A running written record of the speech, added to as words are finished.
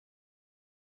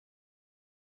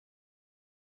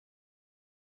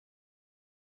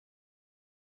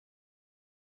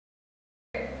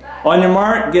On your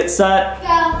mark, get set. Go.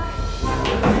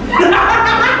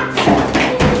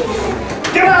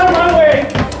 Get out of my way!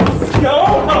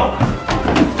 No!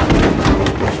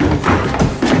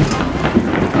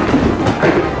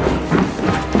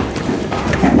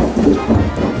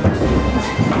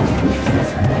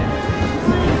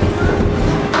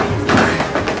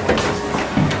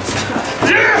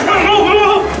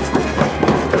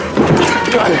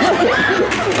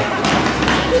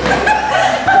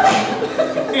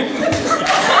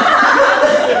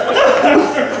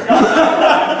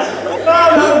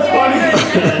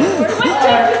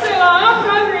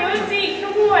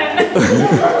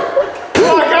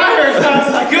 Oh, I got her.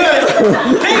 Sounds like good.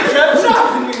 Hey, Trev, stop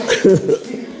me.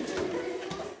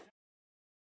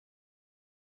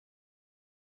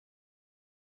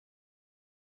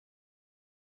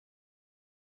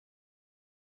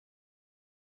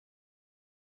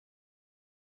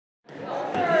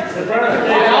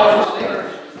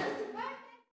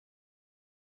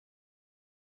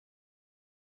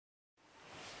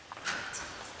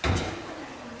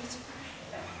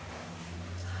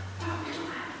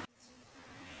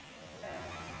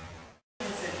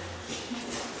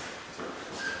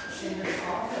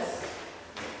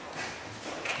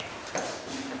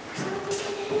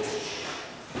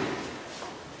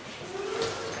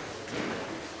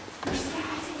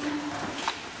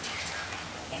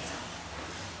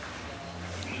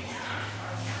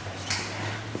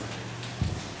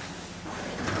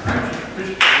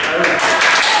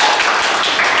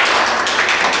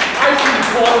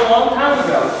 A long time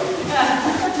ago.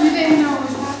 You didn't know what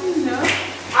was happening, no?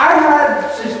 I had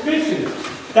suspicions.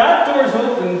 That door's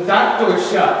open, that door's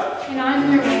shut. And I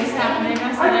knew what was happening. I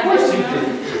said Of course you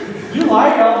did. You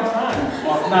lie all the time.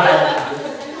 Well, not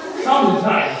all the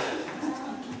time. Sometimes.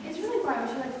 It's really quiet. We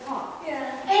should like talk.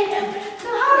 Yeah. And so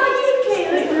how about you,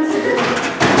 Caitlin?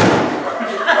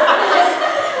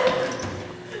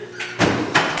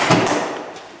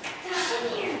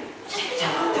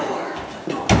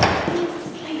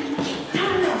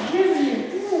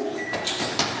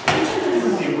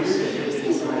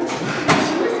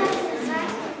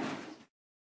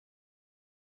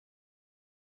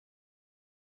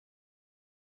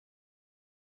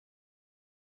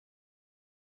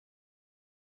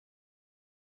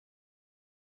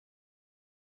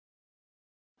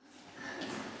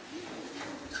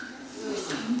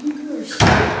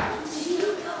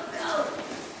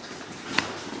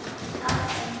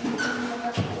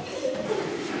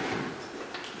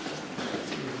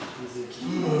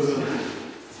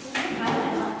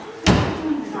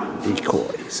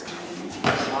 Decoys.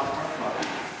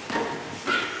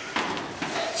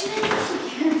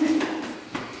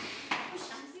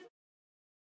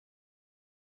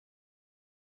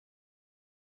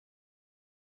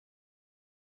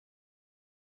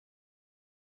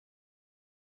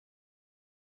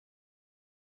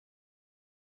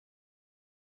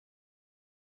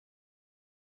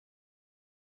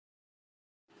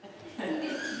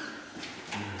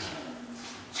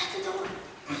 Shut the door.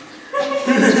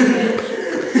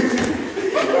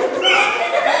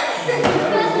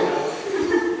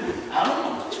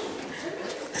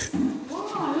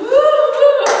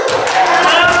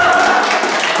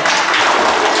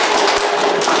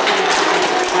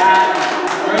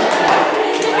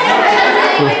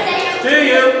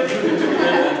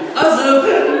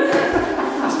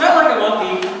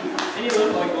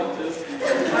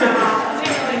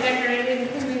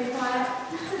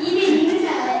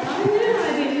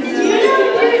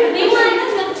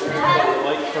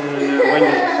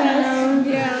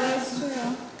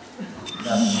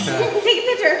 Take a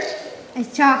picture.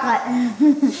 It's chocolate.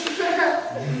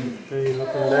 Hey,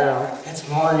 looking down. It's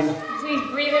mine. So he's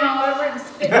breathing all over it and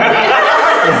spitting.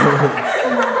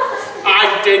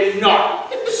 I did not.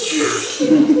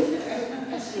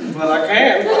 But I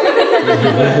can.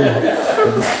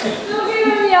 Don't give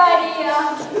him the idea.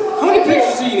 How many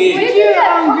pictures do you need? What if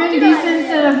you're gritty decent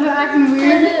instead of acting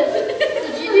weird?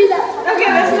 Did you do that? Okay,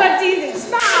 that's not teasing.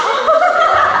 Smile.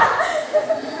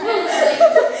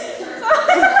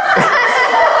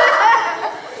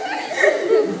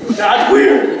 That's weird.